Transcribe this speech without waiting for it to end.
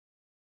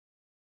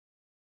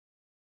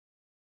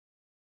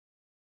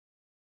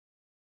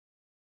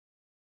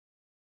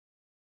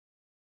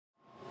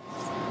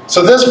So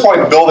at this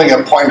point, building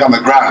a plank on the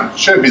ground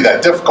shouldn't be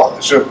that difficult.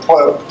 It should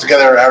put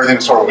together everything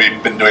sort of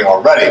we've been doing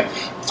already.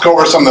 Let's go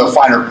over some of the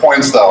finer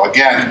points though.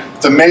 Again,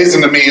 it's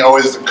amazing to me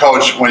always as a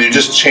coach when you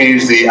just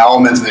change the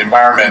elements of the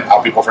environment,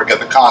 how people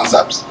forget the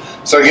concepts.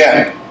 So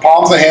again,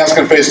 palms of the hands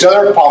can face each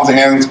other, palms of the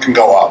hands can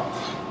go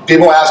up.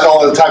 People ask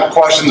all the type of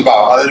questions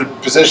about other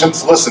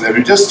positions. Listen, if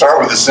you just start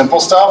with the simple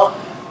stuff,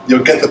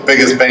 you'll get the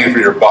biggest bang for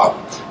your buck.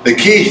 The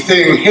key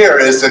thing here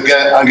is to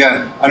get,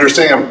 again,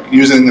 understanding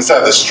using instead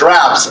of the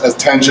straps as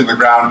tension to the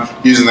ground,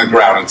 using the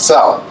ground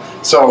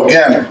itself. So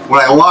again, when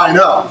I line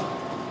up,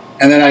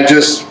 and then I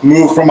just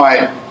move from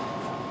my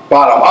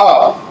bottom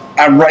up,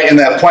 I'm right in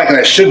that plank and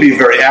I should be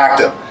very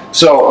active.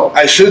 So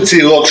I should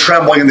see a little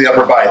trembling in the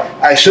upper body.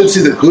 I should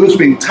see the glutes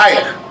being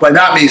tight, but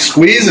not me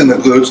squeezing the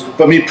glutes,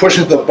 but me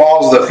pushing the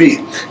balls of the feet.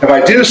 If I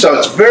do so,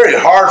 it's very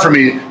hard for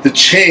me to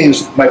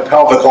change my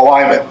pelvic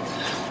alignment.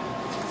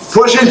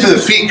 Pushing to the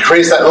feet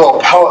creates that little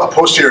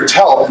posterior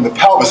tilt in the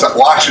pelvis that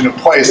locks you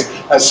into place.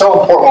 That's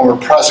so important when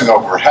we're pressing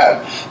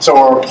overhead. So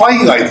when we're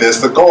planking like this,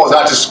 the goal is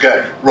not just to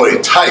get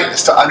really tight,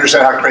 it's to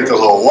understand how to create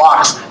those little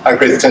locks, how to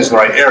create the tension in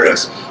the right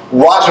areas.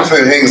 Watching for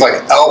things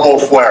like elbow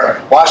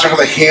flare, watching for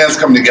the hands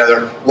come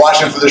together,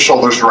 watching for the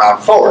shoulders to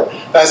round forward.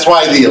 That's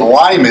why the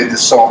alignment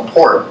is so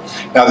important.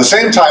 Now at the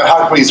same time,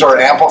 how can we sort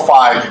of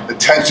amplify the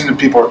tension that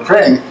people are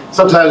creating?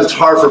 Sometimes it's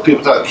hard for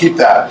people to keep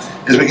that,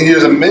 is we can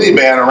use a mini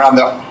band around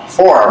the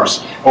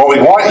forearms. And what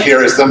we want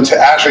here is them to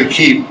actually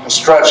keep a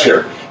stretch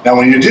here. Now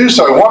when you do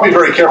so, you want to be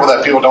very careful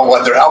that people don't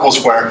let their elbows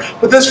flare,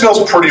 but this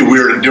feels pretty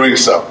weird in doing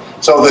so.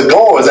 So the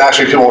goal is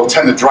actually people will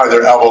tend to drive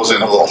their elbows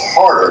in a little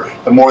harder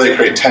the more they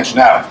create tension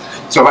out.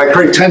 So if I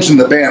create tension in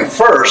the band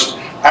first,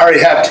 I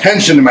already have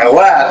tension in my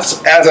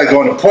lats as I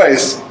go into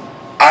place.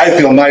 I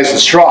feel nice and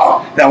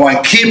strong. Now when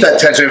I keep that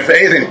tension, if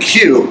anything,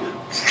 cue,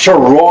 sort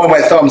of rolling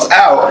my thumbs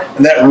out,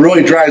 and that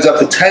really drives up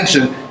the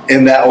tension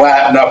in that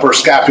lat and upper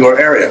scapular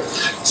area.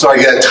 So I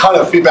get a ton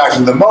of feedback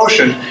from the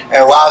motion and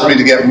it allows me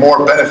to get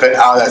more benefit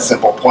out of that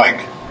simple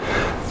plank.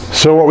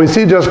 So what we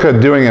see Jessica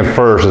doing at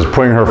first is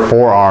putting her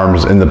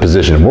forearms in the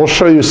position. We'll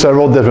show you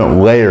several different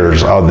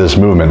layers of this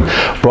movement,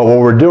 but what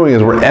we're doing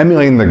is we're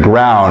emulating the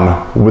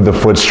ground with the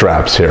foot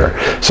straps here.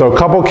 So a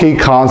couple key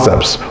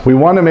concepts. We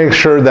want to make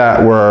sure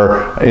that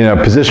we're in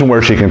a position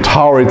where she can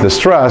tolerate the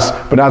stress,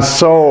 but not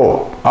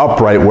so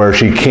upright where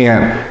she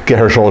can't get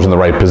her shoulders in the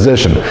right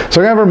position. So I'm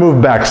going to have her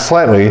move back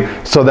slightly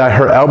so that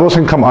her elbows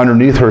can come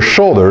underneath her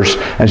shoulders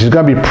and she's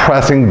going to be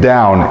pressing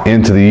down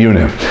into the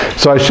unit.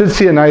 So I should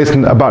see a nice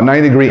about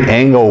 90-degree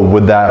angle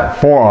with that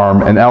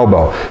forearm and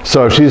elbow.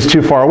 So if she's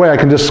too far away, I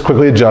can just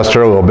quickly adjust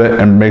her a little bit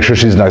and make sure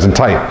she's nice and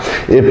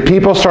tight. If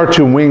people start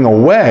to wing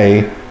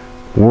away,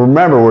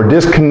 remember, we're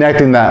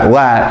disconnecting that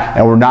lat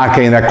and we're not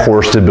getting that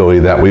core stability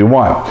that we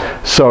want.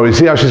 So you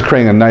see how she's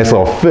creating a nice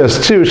little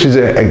fist too. She's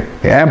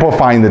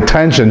amplifying the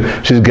tension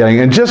she's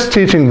getting, and just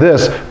teaching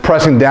this,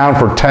 pressing down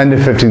for 10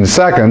 to 15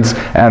 seconds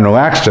and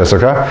relax,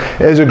 Jessica,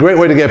 is a great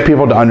way to get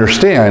people to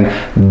understand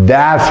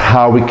that's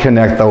how we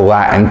connect the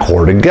lat and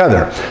core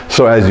together.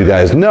 So as you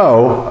guys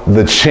know,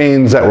 the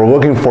chains that we're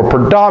looking for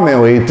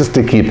predominantly, just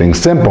to keep things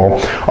simple,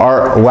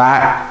 are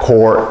lat,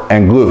 core,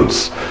 and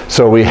glutes.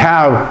 So we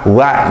have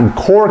lat and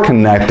core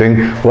connecting.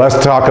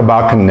 Let's talk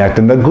about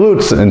connecting the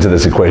glutes into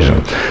this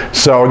equation.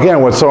 So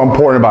again, what's so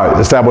important about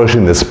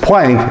establishing this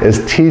plank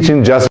is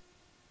teaching Jessica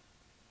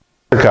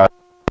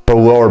the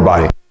lower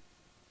body,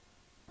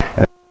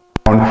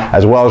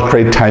 as well as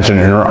create tension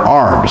in her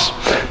arms.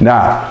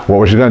 Now,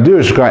 what she's going to do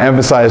is she's going to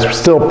emphasize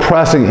still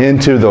pressing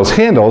into those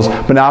handles,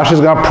 but now she's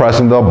going to press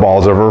into the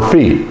balls of her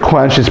feet.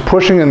 When she's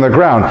pushing in the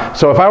ground,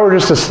 so if I were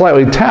just to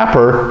slightly tap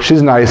her,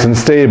 she's nice and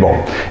stable.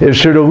 If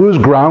she were to lose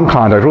ground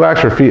contact,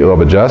 relax her feet a little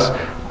bit, Jess,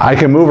 I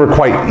can move her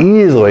quite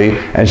easily,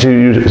 and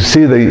you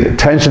see the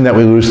tension that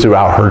we lose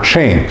throughout her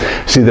chain.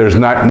 See, there's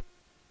no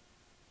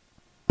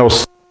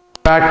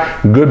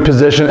back, good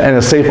position, and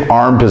a safe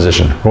arm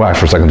position. Relax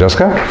for a second,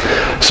 Jessica.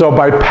 So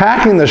by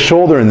packing the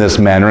shoulder in this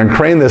manner and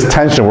creating this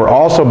tension, we're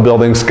also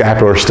building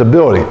scapular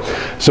stability.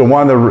 So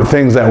one of the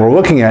things that we're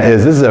looking at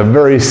is this is a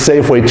very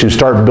safe way to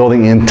start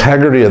building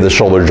integrity of the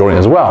shoulder joint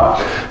as well.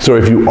 So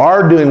if you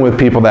are dealing with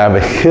people that have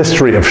a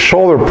history of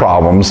shoulder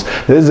problems,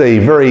 this is a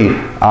very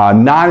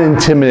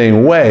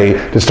non-intimidating way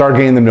to start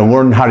getting them to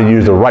learn how to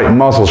use the right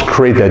muscles,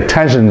 create that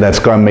tension that's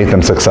going to make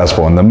them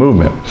successful in the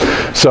movement.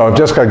 So if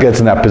Jessica gets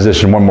in that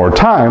position one more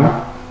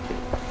time,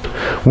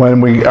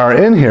 when we are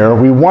in here,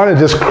 we want to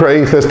just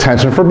create this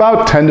tension for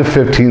about 10 to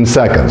 15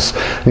 seconds.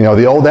 You know,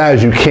 the old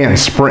adage, you can't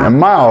sprint a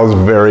mile,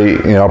 is very,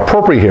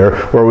 appropriate here,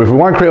 where if we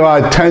want to create a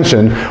lot of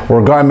tension,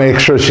 we're going to make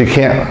sure she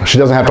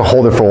doesn't have to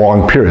hold it for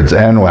long periods.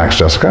 And relax,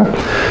 Jessica.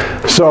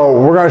 So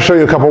we're going to show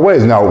you a couple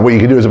ways. Now, what you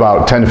can do is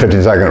about 10 to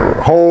 15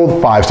 second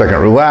hold, 5 second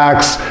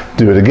relax,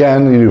 Do it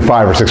again, you do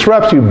 5 or 6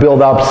 reps, you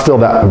build up still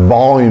that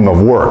volume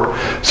of work.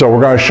 So we're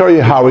going to show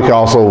you how we can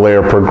also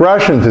layer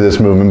progression to this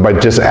movement by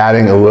just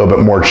adding a little bit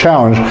more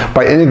challenge,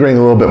 by integrating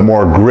a little bit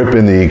more grip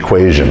in the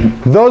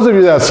equation. Those of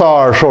you that saw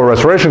our shoulder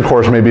restoration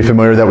course may be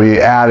familiar that we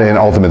add in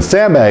ultimate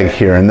sandbag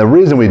here, and the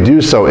reason we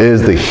do so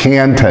is the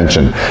hand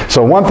tension.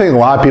 So one thing a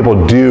lot of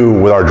people do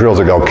with our drills,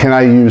 they go, can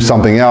I use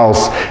something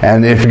else?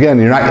 And if again,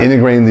 you're not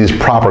integrating these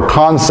proper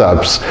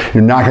concepts,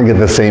 you're not going to get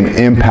the same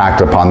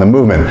impact upon the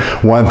movement.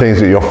 One of the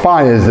things that you'll find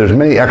is there's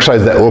many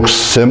exercises that look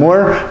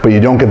similar, but you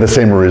don't get the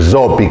same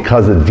result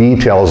because the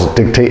details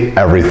dictate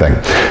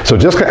everything. So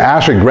just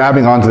actually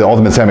grabbing onto the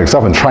ultimate sandbag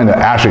stuff and trying to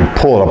actually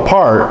pull it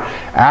apart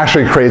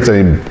actually creates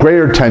a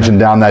greater tension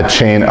down that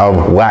chain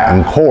of lat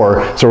and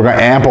core, so we're going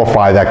to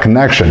amplify that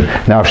connection.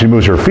 Now if she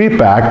moves her feet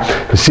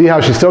back, you see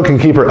how she still can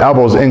keep her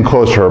elbows in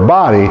close to her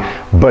body,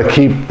 but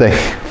keep the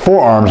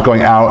forearms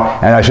going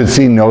out, and I should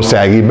see no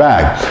saggy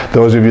bag.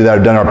 Those of you that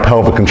have done our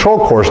pelvic control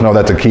course know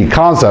that's a key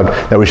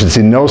concept, that we should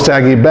see no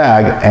saggy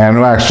bag, and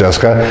relax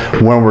Jessica,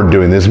 when we're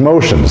doing these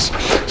motions.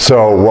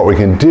 So what we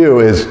can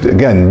do is,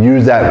 again,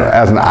 use that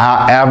as an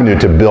avenue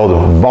to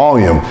build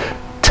volume.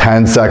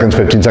 10 seconds,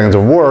 15 seconds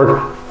of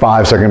work,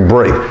 5-second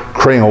break.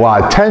 Creating a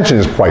lot of tension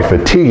is quite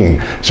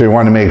fatiguing, so you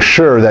want to make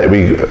sure that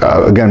we,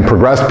 again,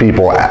 progress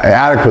people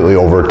adequately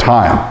over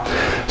time.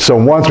 So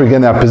once we get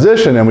in that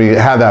position and we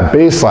have that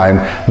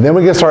baseline, then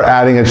we can start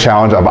adding a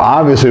challenge of,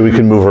 obviously we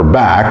can move her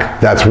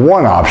back, that's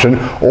one option,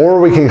 or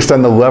we can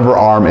extend the lever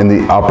arm in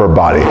the upper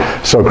body.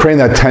 So creating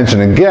that tension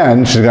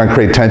again, she's going to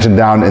create tension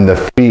down in the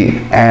feet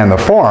and the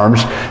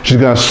forearms. She's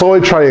going to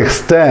slowly try to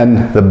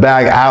extend the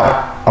bag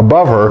out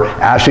above her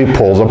as she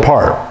pulls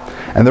apart.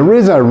 And the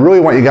reason I really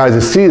want you guys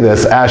to see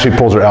this as she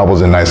pulls her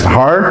elbows in nice and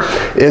hard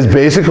is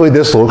basically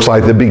this looks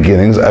like the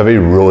beginnings of a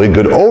really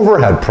good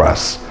overhead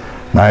press.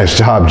 Nice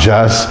job,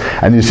 Jess.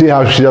 And you see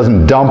how she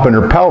doesn't dump in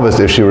her pelvis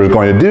if she was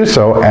going to do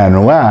so, and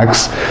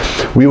relax.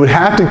 We would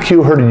have to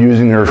cue her to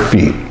using her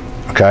feet.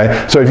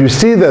 Okay? So if you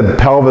see the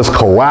pelvis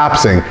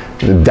collapsing,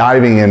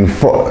 diving in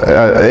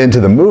into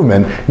the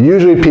movement,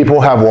 usually people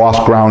have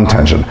lost ground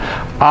tension.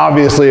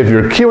 Obviously, if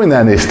you're cueing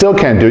that and they still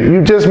can't do it,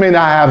 you just may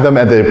not have them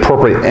at the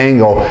appropriate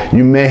angle.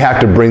 You may have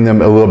to bring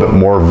them a little bit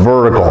more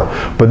vertical.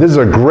 But this is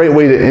a great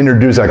way to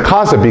introduce that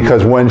concept,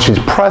 because when she's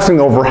pressing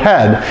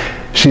overhead,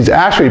 she's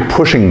actually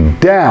pushing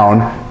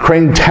down,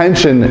 creating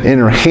tension in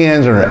her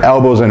hands and her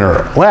elbows and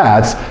her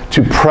lats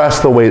to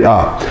press the weight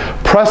up.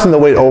 Pressing the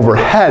weight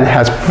overhead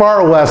has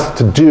far less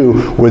to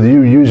do with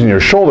you using your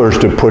shoulders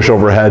to push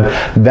overhead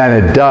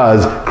than it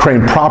does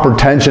creating proper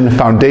tension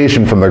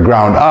foundation from the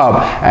ground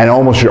up, and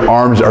almost your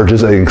arms are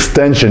just an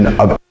extension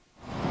of.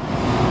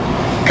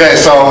 Okay,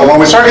 so when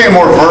we start getting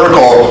more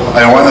vertical,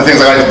 and one of the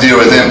things I like to do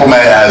is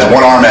implement it as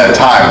one arm at a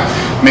time.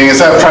 Meaning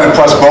instead of trying to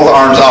press both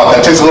arms up,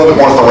 that takes a little bit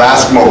more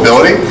thoracic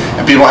mobility,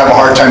 and people have a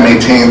hard time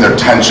maintaining their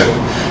tension.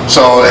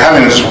 So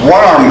having just one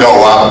arm go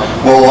up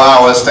will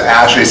allow us to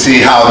actually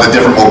see how the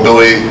different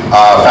mobility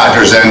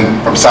factors in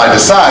from side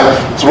to side,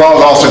 as well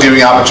as also giving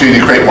you the opportunity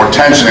to create more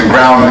tension and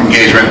ground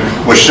engagement,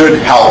 which should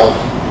help,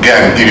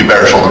 again, give you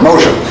better shoulder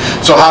motion.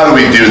 So how do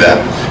we do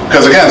that?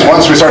 Because again,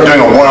 once we start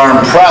doing a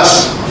one-arm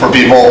press for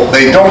people,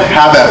 they don't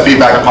have that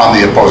feedback upon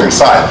the opposing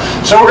side.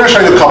 So we're going to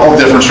show you a couple of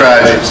different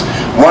strategies.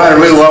 One I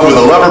really love with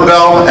a lever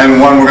bell,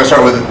 and one we're going to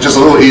start with just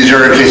a little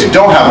easier in case you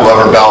don't have a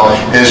lever bell,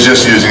 is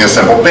just using a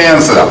simple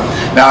band setup.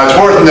 Now it's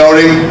worth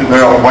noting,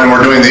 when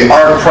we're doing the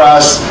arc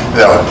press,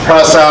 the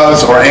press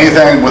outs, or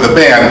anything with a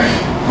band,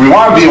 we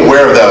want to be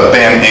aware of the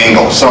band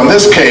angle. So in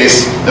this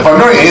case, if I'm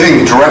doing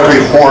anything directly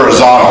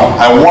horizontal,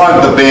 I want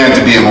the band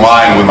to be in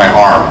line with my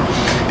arm.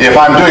 If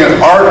I'm doing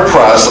an arc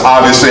press,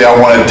 obviously I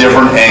want a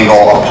different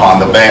angle upon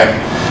the band.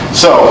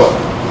 So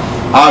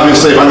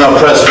obviously if I'm going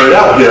to press straight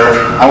up here,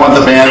 I want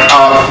the band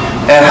up.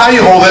 And how you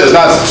hold it is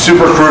not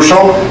super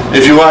crucial.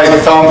 If you like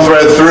thumb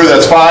thread through,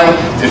 that's fine.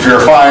 If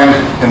you're fine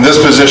in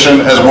this position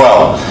as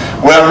well.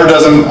 Whatever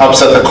doesn't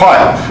upset the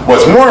client.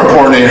 What's more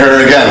important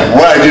here, again,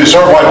 what I do,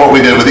 sort of like what we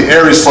did with the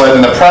Aries sled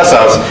and the press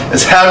outs,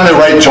 is having the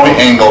right joint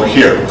angle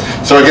here.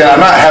 So again, I'm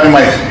not having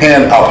my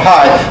hand up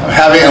high, I'm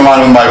having it in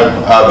line with my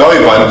belly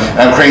button,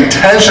 and I'm creating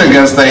tension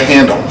against the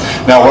handle.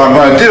 Now what I'm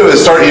going to do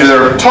is start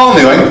either tall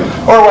kneeling,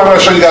 or what I'm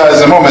going to show you guys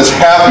in a moment is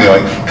half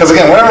kneeling. Because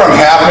again, whenever I'm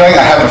half kneeling,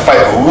 I have to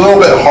fight a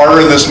little bit harder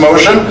in this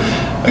motion.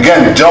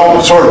 Again, don't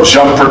sort of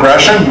jump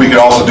progression. We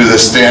could also do this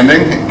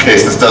standing in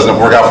case this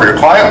doesn't work out for your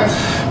client.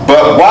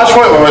 But watch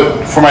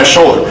for my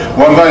shoulder.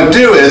 What I'm going to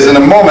do is, in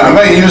a moment, I'm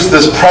going to use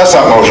this press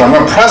out motion. I'm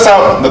going to press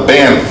out the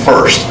band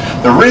first.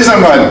 The reason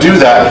I'm going to do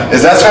that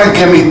is that's going to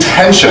give me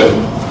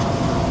tension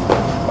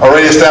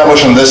already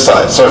established on this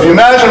side. So if you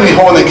imagine me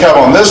holding the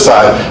kettlebell on this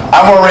side,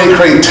 I'm already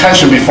creating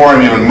tension before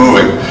I'm even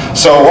moving.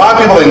 So a lot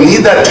of people, they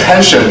need that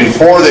tension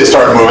before they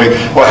start moving.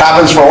 What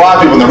happens for a lot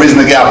of people, and the reason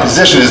they get out of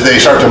position, is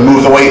they start to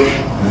move the weight,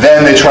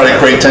 then they try to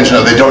create tension,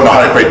 or they don't know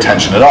how to create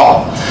tension at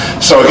all.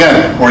 So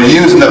again, we're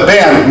using the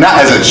band not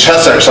as a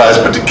chest exercise,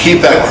 but to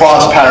keep that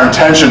cross pattern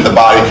tension in the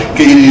body,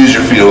 get you to use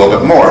your feet a little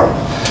bit more.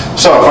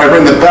 So if I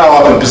bring the bell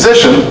up in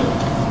position,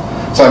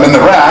 so I'm in the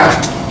rack,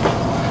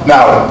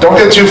 Now, don't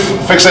get too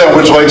fixated on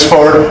which leg's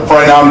forward. For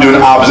right now, I'm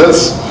doing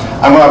opposites.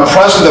 I'm going to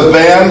press with the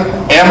band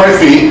and my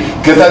feet,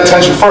 get that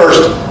tension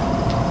first.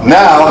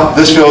 Now,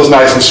 this feels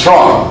nice and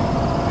strong.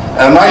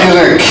 And I'm not using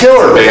a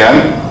killer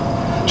band,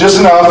 just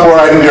enough where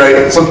I can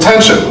create some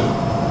tension.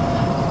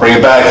 Bring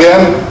it back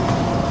in.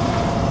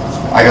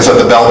 I can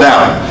set the belt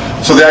down.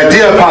 So the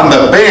idea upon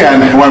the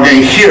band, and what I'm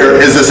getting here,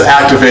 is this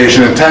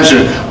activation and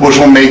tension, which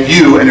will make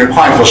you and your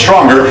client feel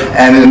stronger,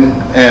 and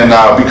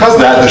because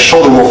of that, the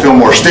shoulder will feel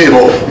more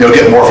stable, you'll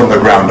get more from the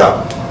ground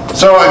up.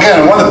 So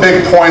again, one of the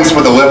big points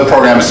with the L.I.F.T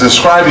program is to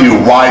describe to you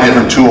why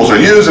different tools are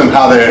used and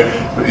how their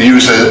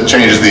use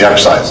changes the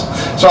exercise.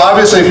 So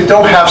obviously, if you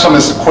don't have some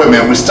of this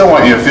equipment, we still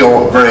want you to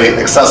feel very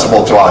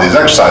accessible to a lot of these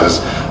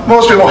exercises.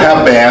 Most people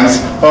have bands,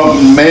 but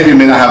maybe you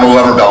may not have a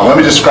lever bell. Let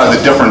me describe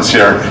the difference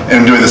here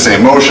in doing the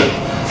same motion.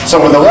 So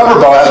with the lever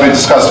bell, as we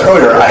discussed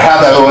earlier, I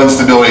have that little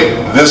instability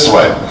this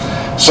way.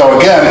 So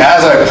again,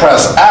 as I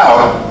press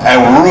out, I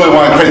really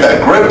want to create that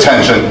grip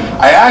tension,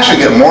 I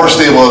actually get more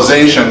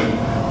stabilization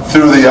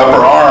through the upper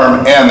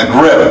arm and the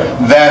grip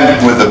than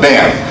with the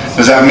band.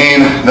 Does that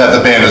mean that the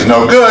band is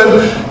no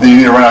good, that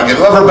you need to run out and get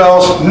lever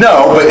bells?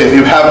 No, but if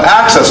you have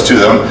access to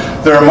them,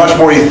 they're a much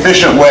more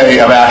efficient way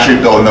of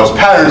actually building those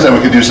patterns, and we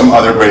can do some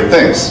other great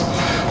things.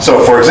 So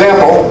for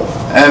example,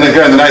 and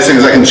again, the nice thing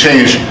is I can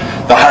change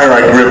the higher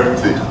I grip,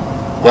 the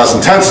less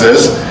intense it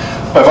is.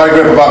 But if I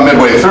grip about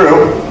midway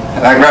through,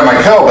 and I grab my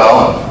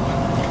kettlebell,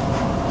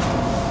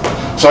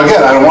 so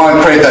again, I want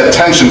to create that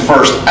tension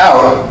first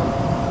out,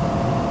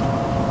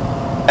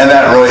 and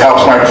that really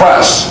helps my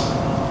press.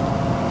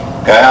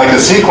 Okay, I can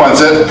sequence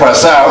it,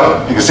 press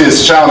out, you can see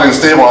it's challenging to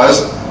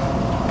stabilize,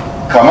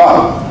 come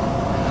up.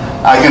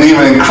 I can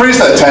even increase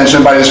that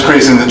tension by just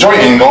increasing the joint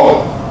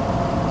angle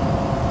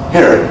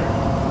here.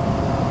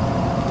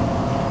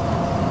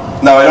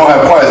 Now I don't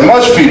have quite as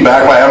much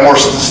feedback, but I have more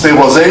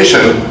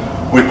stabilization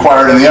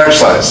required in the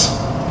exercise.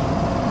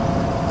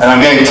 And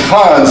I'm getting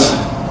tons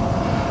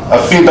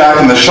of feedback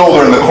in the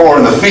shoulder and the core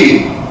and the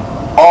feet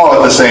all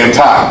at the same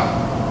time.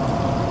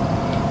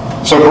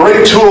 So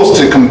great tools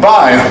to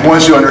combine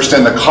once you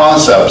understand the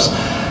concepts.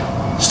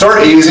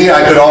 Start easy.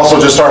 I could also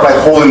just start by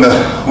holding the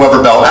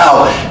lever bell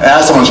out, and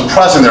as someone's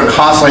pressing, they're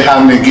constantly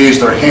having to engage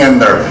their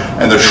hand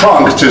and their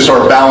trunk to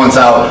sort of balance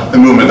out the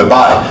movement of the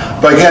body.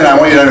 But again, I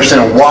want you to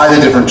understand why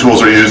the different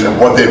tools are used and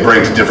what they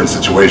bring to different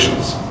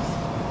situations.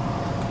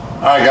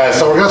 All right, guys,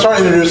 so we're going to start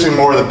introducing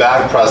more of the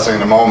back pressing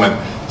in a moment.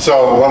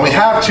 So when we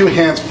have two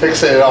hands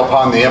fixated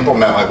upon the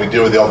implement like we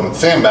do with the ultimate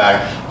sandbag,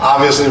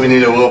 obviously we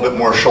need a little bit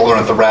more shoulder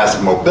and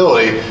thoracic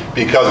mobility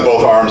because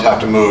both arms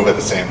have to move at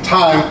the same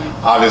time.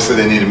 Obviously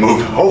they need to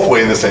move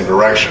hopefully in the same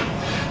direction.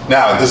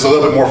 Now this is a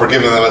little bit more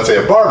forgiving than let's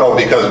say a barbell,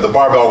 because with the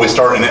barbell we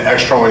start in an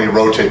externally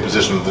rotate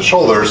position with the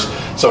shoulders.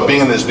 So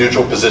being in this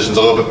neutral position is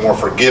a little bit more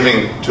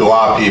forgiving to a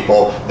lot of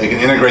people. They can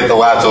integrate the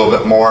lats a little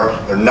bit more.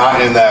 They're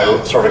not in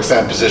that sort of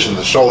extended position of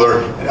the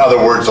shoulder. In other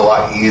words, a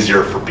lot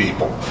easier for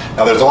people.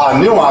 Now there's a lot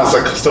of nuance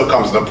that still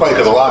comes into play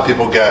because a lot of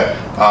people get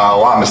a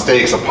lot of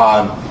mistakes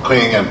upon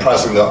cleaning and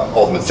pressing the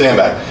ultimate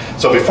sandbag.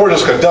 So before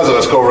Jessica does it,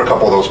 let's go over a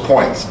couple of those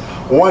points.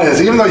 One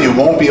is, even though you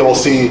won't be able to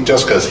see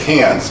Jessica's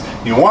hands,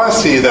 you want to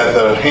see that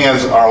the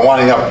hands are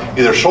winding up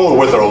either shoulder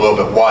width or a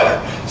little bit wider.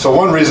 So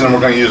one reason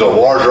we're going to use a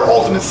larger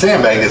ultimate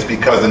sandbag is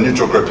because the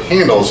neutral grip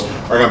handles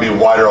are going to be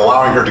wider,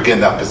 allowing her to get in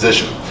that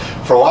position.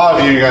 For a lot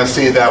of you, you're going to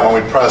see that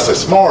when we press a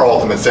smaller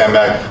ultimate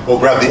sandbag, we'll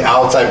grab the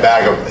outside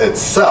bag of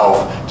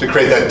itself to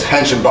create that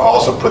tension, but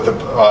also put the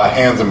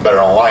hands in better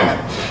alignment.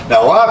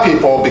 Now, a lot of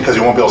people, because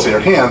you won't be able to see their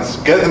hands,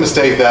 get the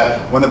mistake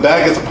that when the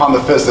bag gets upon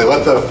the fist, they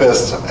let the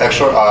fist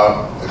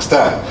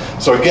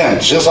extend. So again,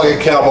 just like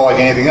a kettlebell, like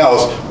anything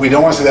else, we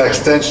don't want to see that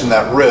extension,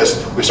 that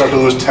wrist. We start to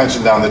lose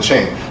tension down the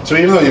chain. So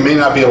even though you may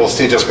not be able to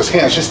see Jessica's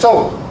hands, she's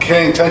still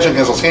carrying tension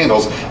against those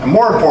handles, and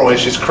more importantly,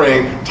 she's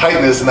creating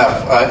tightness in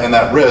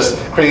that wrist,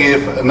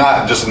 creating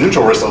not just a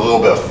neutral wrist, a little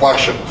bit of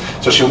flexion.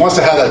 So she wants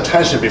to have that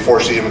tension before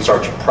she even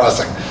starts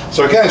pressing.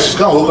 So again, she's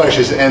going to look like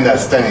she's in that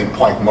standing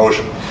plank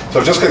motion. So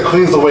if Jessica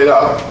cleans the weight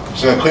up,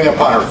 she's going to clean up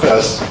on her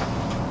fists.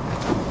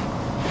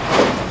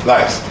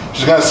 Nice.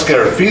 She's going to get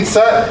her feet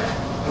set.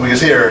 We can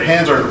see her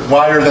hands are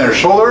wider than her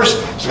shoulders.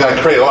 She's going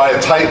to create a lot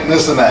of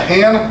tightness in that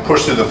hand,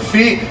 push through the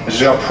feet, and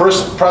she's going to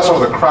press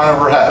over the crown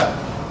of her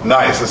head.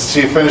 Nice. As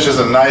she finishes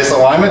a nice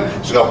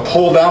alignment, she's going to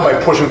pull down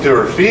by pushing through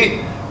her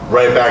feet,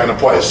 right back into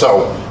place.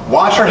 So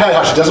watch her head,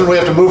 how she doesn't really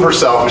have to move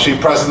herself, but she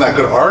presses that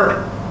good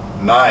arc.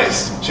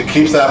 Nice. She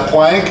keeps that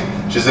plank.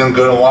 She's in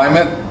good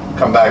alignment.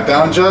 Come back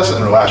down, Jess,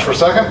 and relax for a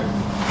second.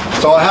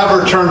 So I'll have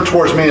her turn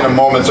towards me in a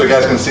moment so you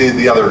guys can see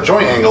the other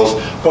joint angles,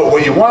 but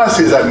what you want to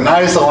see is that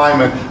nice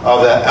alignment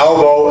of that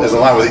elbow is in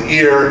line with the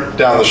ear,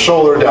 down the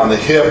shoulder, down the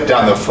hip,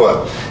 down the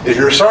foot. If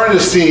you're starting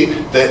to see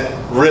that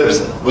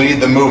ribs lead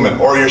the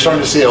movement, or you're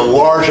starting to see a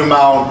large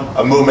amount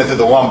of movement through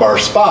the lumbar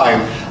spine,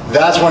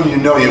 that's when you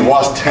know you've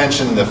lost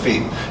tension in the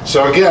feet.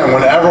 So again,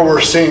 whenever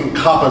we're seeing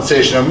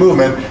compensation of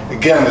movement,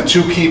 again, the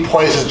two key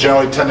places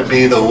generally tend to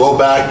be the low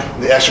back,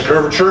 the extra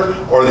curvature,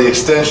 or the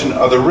extension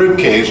of the rib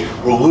cage.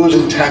 We're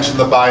losing tension in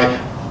the body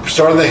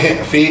Starting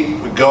the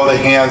feet, we go the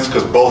hands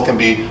because both can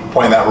be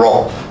playing that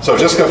role. So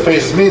Jessica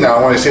faces me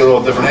now when I see a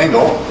little different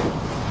angle.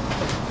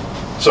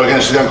 So again,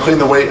 she's going to clean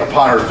the weight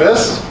upon her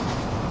fist.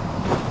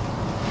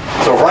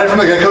 So right from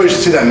the get-go, you should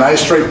see that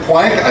nice straight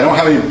plank. I don't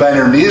have any bend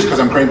her knees because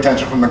I'm creating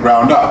tension from the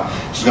ground up.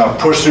 She's going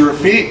to push through her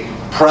feet,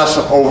 press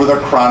over the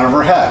crown of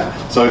her head.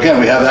 So again,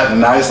 we have that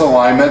nice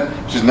alignment.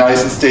 She's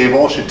nice and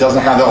stable. She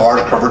doesn't have that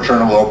large curvature in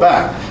her low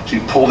back. She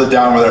pulled it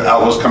down with her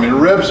elbows coming to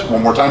ribs.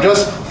 One more time,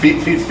 just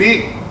feet, feet,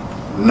 feet.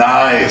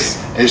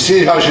 Nice. And you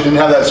see how she didn't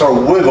have that sort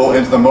of wiggle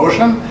into the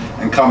motion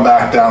and come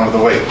back down with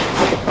the weight.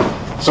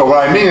 So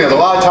what I mean is a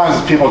lot of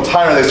times as people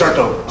tire, they start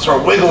to sort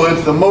of wiggle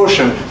into the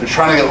motion. They're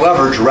trying to get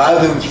leverage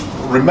rather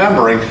than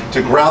remembering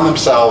to ground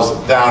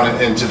themselves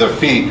down into the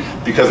feet,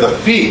 because the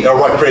feet are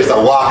what creates that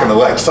lock in the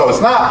legs. So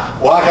it's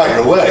not lock out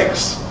your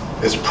legs,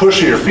 it's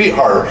pushing your feet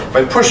harder. If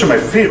I push my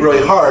feet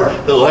really hard,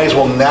 the legs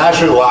will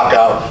naturally lock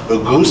out, the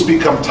glutes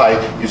become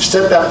tight. You've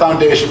set that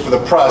foundation for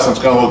the press, and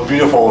it's going to look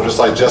beautiful just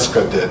like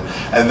Jessica did.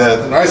 And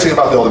the nice thing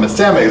about the Ultimate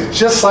Sandbag is it's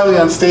just slightly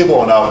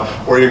unstable enough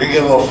where you're going to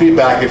get a little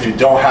feedback if you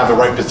don't have the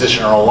right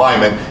position or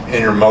alignment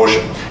in your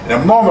motion. In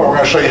a moment, we're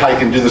going to show you how you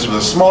can do this with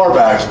the smaller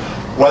bags,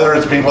 whether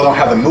it's people don't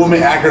have the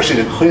movement accuracy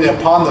to clean it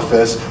upon the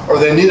fist, or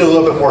they need a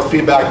little bit more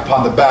feedback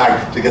upon the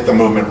bag to get the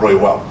movement really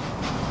well.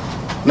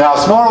 Now,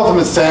 smaller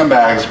Ultimate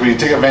Sandbags, we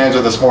take advantage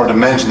of this more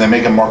dimension. They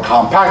make them more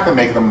compact, they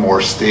make them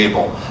more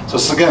stable. So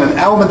it's again an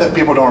element that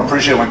people don't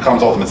appreciate when it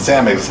comes to Ultimate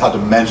Sandbags is how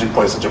dimension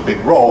plays such a big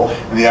role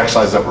in the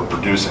exercise that we're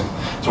producing.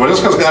 So what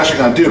Jessica's actually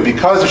going to do,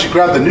 because if she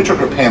grabbed the neutral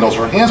grip handles,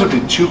 her hands would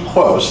be too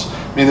close,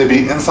 meaning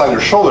they'd be inside her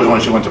shoulders when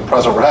she went to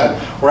press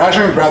overhead. We're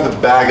actually going to grab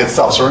the bag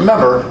itself. So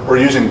remember, we're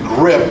using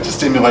grip to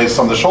stimulate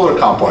some of the shoulder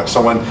complex.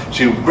 So when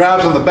she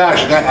grabs on the bag,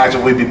 she's going to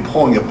actively be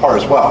pulling it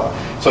apart as well.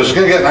 So she's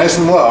going to get nice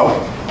and low.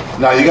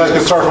 Now you guys can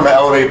start from an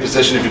elevated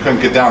position if you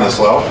couldn't get down this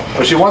low,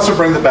 but she wants to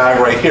bring the bag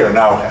right here.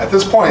 Now at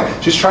this point,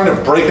 she's trying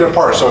to break it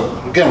apart. So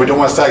again, we don't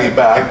want a saggy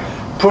bag.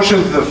 Push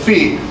into the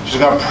feet, she's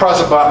going to press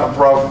it above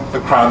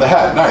the crown of the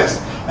head. Nice.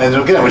 And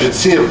again, we should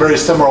see a very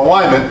similar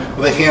alignment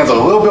with the hands a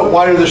little bit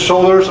wider than the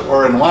shoulders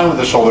or in line with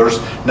the shoulders,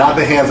 not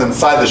the hands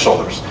inside the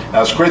shoulders.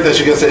 Now it's great that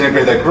she gets to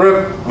integrate that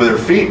grip with her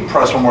feet.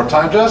 Press one more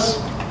time, Jess.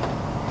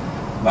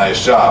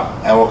 Nice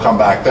job. And we'll come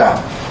back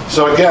down.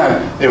 So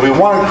again, if we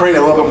want to create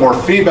a little bit more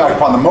feedback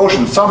upon the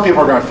motion, some people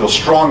are going to feel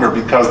stronger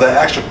because that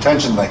extra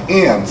tension in the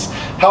hands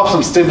helps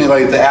them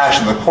stimulate the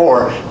action in the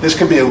core. This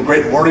can be a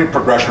great learning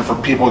progression for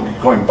people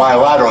going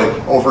bilaterally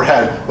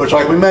overhead, which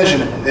like we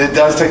mentioned, it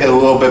does take a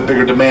little bit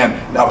bigger demand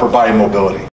in upper body mobility.